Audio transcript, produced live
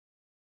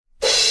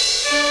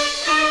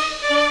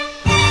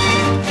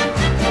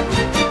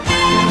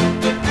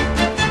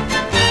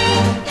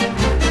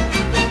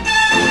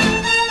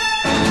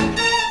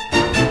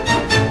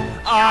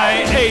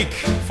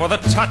the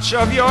touch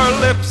of your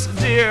lips,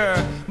 dear,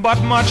 but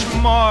much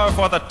more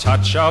for the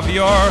touch of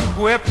your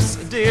whips,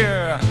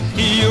 dear.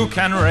 You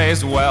can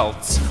raise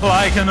welts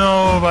like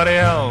nobody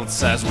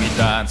else as we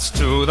dance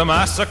to the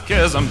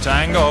Masochism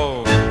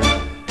Tango.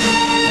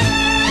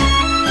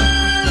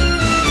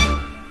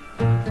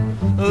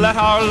 Let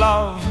our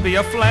love be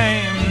a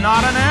flame,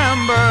 not an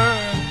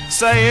ember.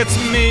 Say it's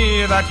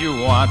me that you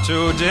want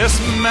to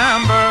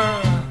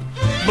dismember.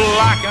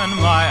 Blacken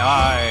my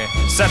eye,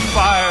 set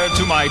fire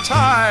to my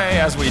tie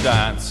as we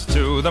dance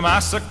to the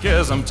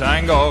Masochism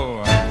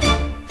Tango.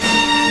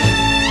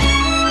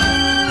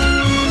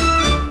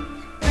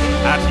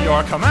 At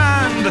your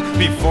command,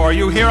 before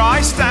you here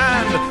I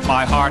stand.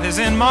 My heart is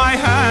in my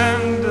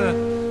hand.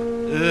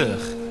 Ugh,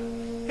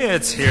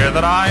 it's here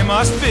that I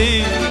must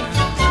be.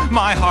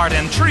 My heart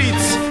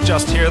entreats,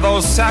 just hear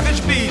those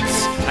savage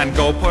beats, and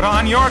go put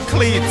on your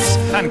cleats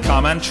and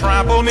come and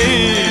trample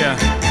me.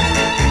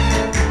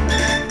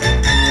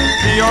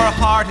 Your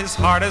heart is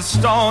hard as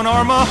stone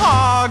or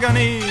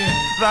mahogany.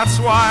 That's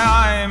why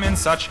I'm in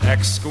such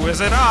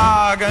exquisite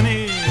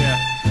agony.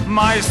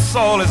 My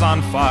soul is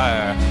on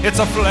fire, it's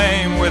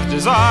aflame with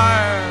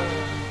desire,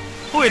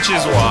 which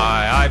is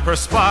why I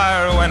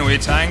perspire when we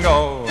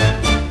tango.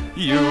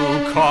 You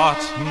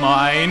caught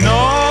my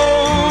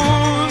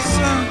nose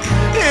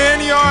in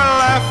your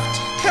left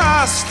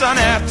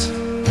castanet,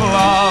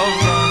 love.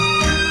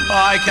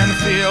 I can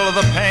feel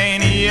the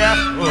pain yet,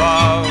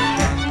 love,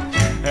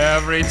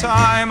 every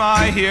time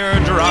I hear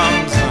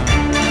drums.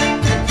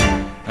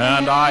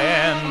 And I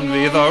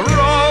envy the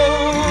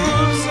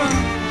rose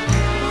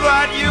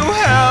that you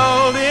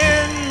held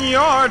in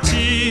your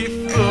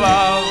teeth,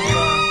 love,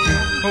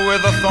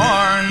 with the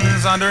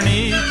thorns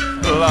underneath,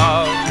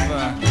 love,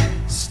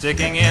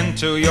 sticking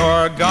into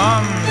your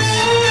gums.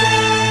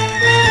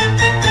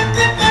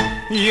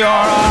 Your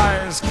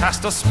eyes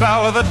cast a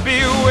spell that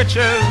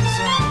bewitches.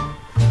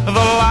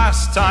 The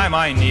last time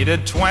I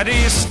needed 20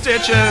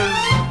 stitches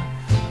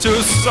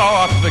to sew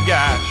up the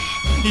gash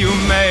you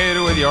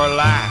made with your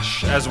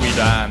lash as we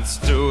dance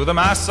to the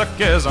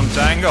Masochism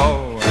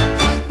Tango.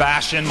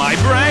 Bash in my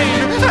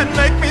brain and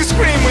make me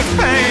scream with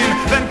pain,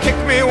 then kick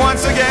me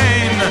once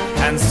again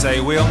and say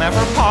we'll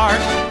never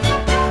part.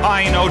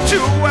 I know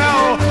too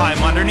well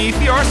I'm underneath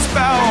your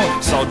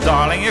spell, so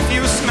darling, if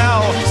you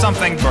smell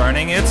something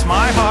burning, it's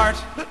my heart.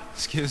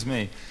 Excuse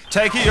me.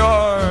 Take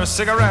your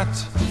cigarette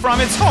from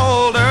its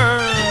holder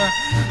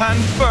and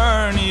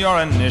burn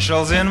your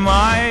initials in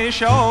my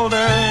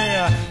shoulder.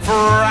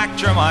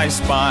 Fracture my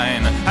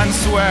spine and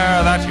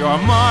swear that you're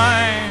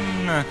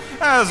mine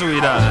as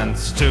we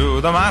dance to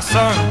the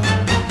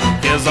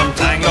Masochism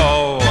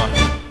Tango.